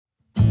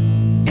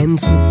And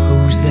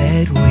suppose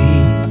that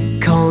we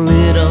call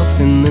it off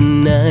in the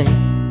night.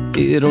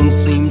 It don't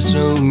seem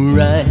so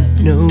right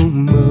no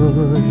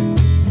more.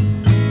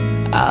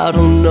 I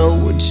don't know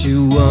what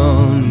you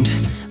want,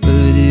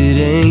 but it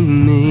ain't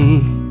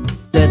me.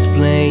 That's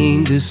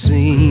plain to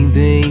see,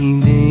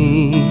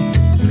 baby.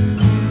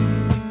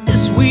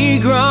 As we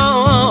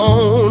grow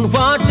old,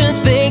 what you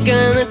think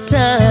of the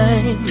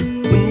time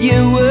when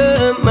you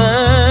were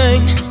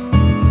mine?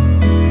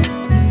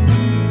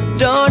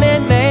 Don't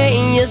it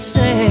make you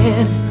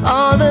sad,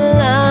 all the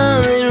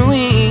love that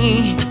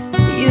we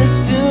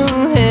used to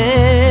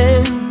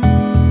have?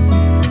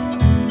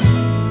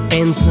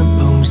 And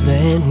suppose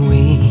that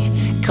we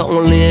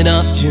call it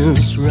off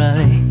just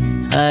right,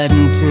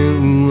 hiding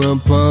to a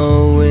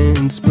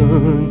poet's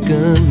book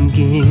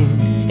again.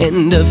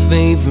 And our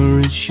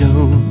favorite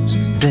shows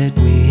that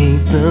we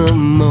hate the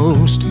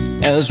most,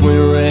 as we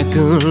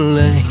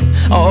recollect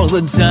all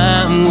the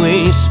time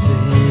we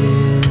spent.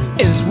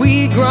 As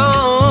we grow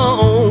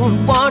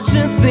old, what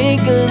you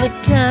think of the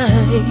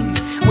time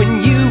when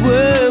you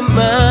were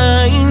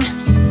mine?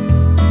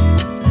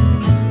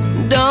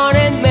 Don't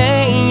it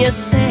make you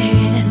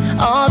sad,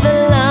 all the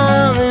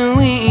love that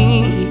we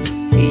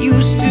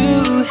used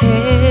to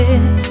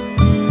have?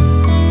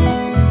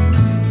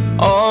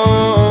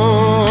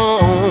 Oh,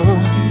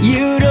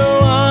 you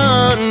don't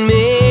want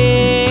me.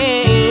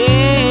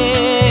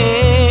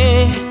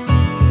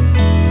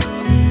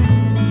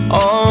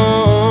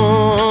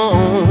 Oh,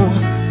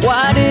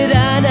 why did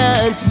I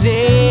not say?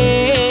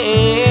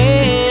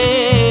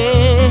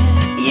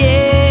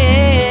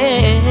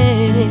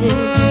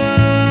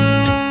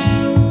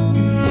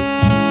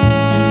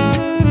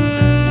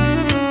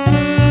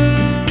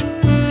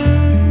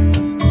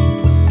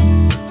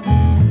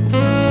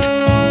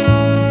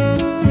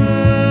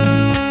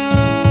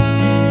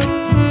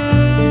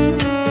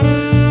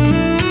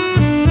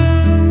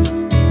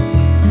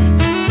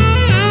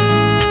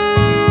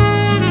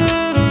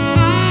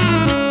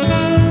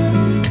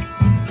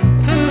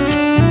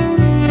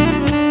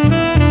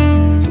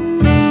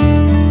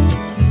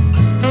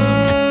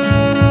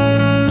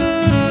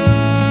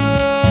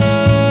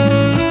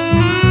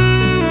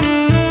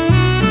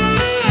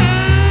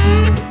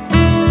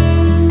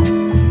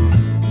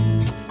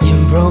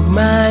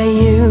 My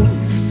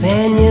youth,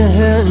 and you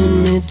hurt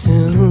me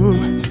too,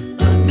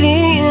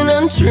 being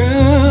untrue.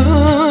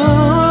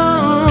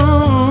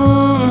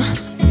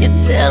 You're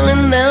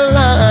telling their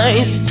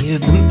lies,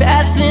 you've been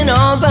passing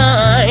on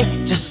by,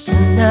 just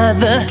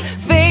another